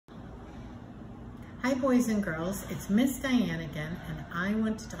Hi boys and girls, it's Miss Diane again, and I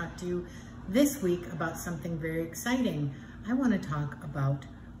want to talk to you this week about something very exciting. I want to talk about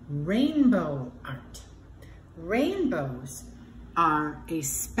rainbow art. Rainbows are a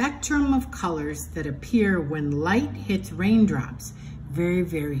spectrum of colors that appear when light hits raindrops, very,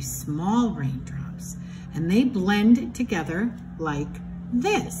 very small raindrops, and they blend together like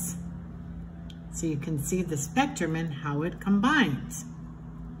this. So you can see the spectrum and how it combines.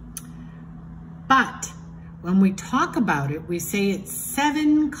 But when we talk about it, we say it's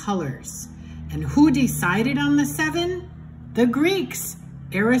 7 colors. And who decided on the 7? The Greeks.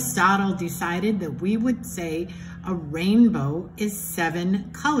 Aristotle decided that we would say a rainbow is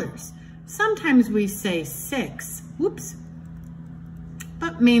 7 colors. Sometimes we say 6, whoops,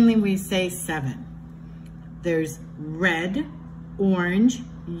 but mainly we say 7. There's red, orange,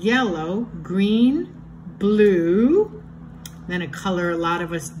 yellow, green, blue, then a color a lot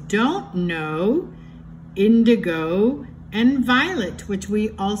of us don't know, indigo, and violet, which we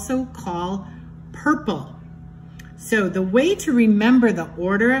also call purple. So the way to remember the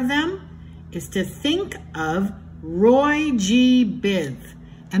order of them is to think of Roy G. Biv.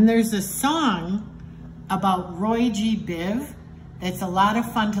 And there's a song about Roy G. Biv that's a lot of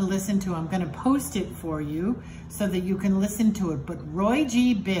fun to listen to. I'm going to post it for you so that you can listen to it. But Roy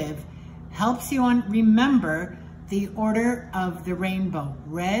G. Biv helps you remember the order of the rainbow: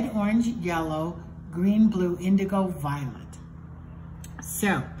 red, orange, yellow, green, blue, indigo, violet.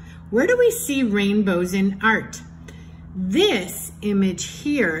 So where do we see rainbows in art? This image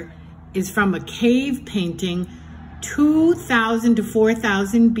here is from a cave painting 2000 to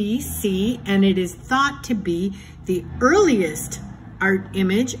 4000 BC, and it is thought to be the earliest art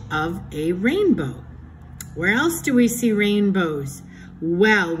image of a rainbow. Where else do we see rainbows?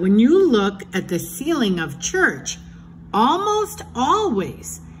 Well, when you look at the ceiling of church, almost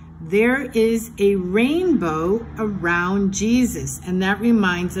always there is a rainbow around Jesus, and that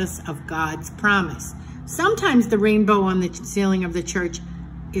reminds us of God's promise. Sometimes the rainbow on the ceiling of the church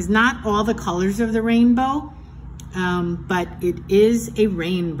is not all the colors of the rainbow, but it is a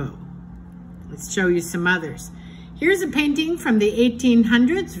rainbow. Let's show you some others. Here's a painting from the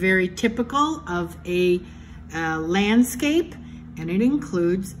 1800s, very typical of a landscape, and it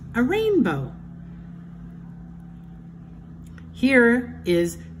includes a rainbow. Here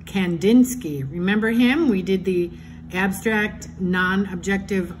is Kandinsky. Remember him? We did the abstract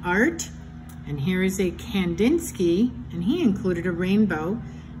non-objective art, and here is a Kandinsky, and he included a rainbow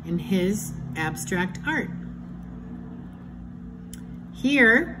in his abstract art.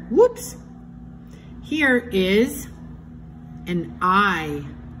 Here, whoops, here is an eye.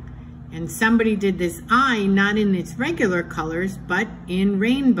 And somebody did this eye not in its regular colors, but in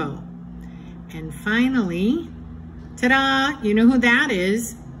rainbow. And finally, ta-da, you know who that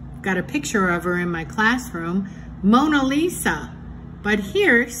is? Got a picture of her in my classroom, Mona Lisa. But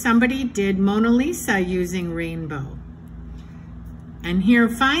here, somebody did Mona Lisa using rainbow. And here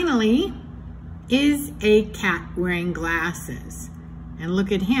finally is a cat wearing glasses. And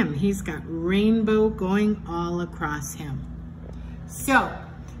look at him, he's got rainbow going all across him. So,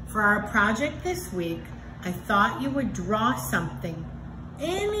 for our project this week, I thought you would draw something,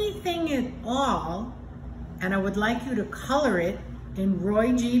 anything at all, and I would like you to color it in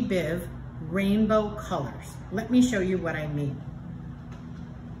Roy G. Biv rainbow colors. Let me show you what I mean.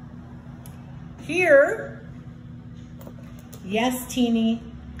 Here, yes, Teeny,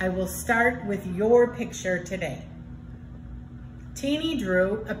 I will start with your picture today. Teeny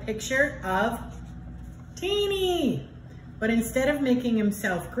drew a picture of Teeny. But instead of making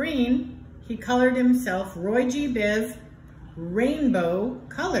himself green, he colored himself Roy G. Biv rainbow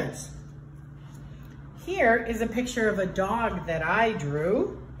colors. Here is a picture of a dog that I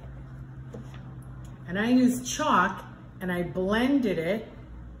drew. And I used chalk and I blended it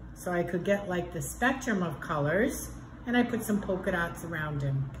so I could get like the spectrum of colors. And I put some polka dots around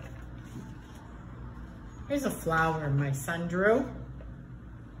him. Here's a flower my son drew.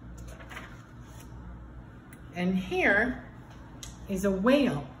 And here is a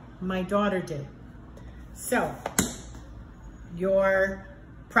whale my daughter did. So your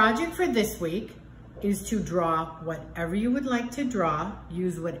project for this week is to draw whatever you would like to draw,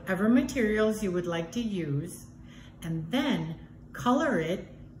 use whatever materials you would like to use, and then color it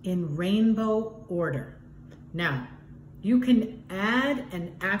in rainbow order. Now, you can add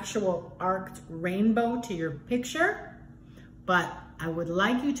an actual arced rainbow to your picture, but I would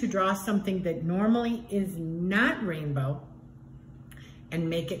like you to draw something that normally is not rainbow and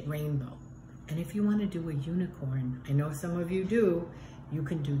make it rainbow. And if you want to do a unicorn, I know some of you do, you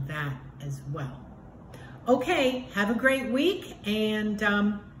can do that as well. Okay, have a great week and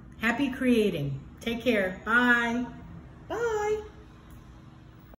Happy creating. Take care. Bye. Bye.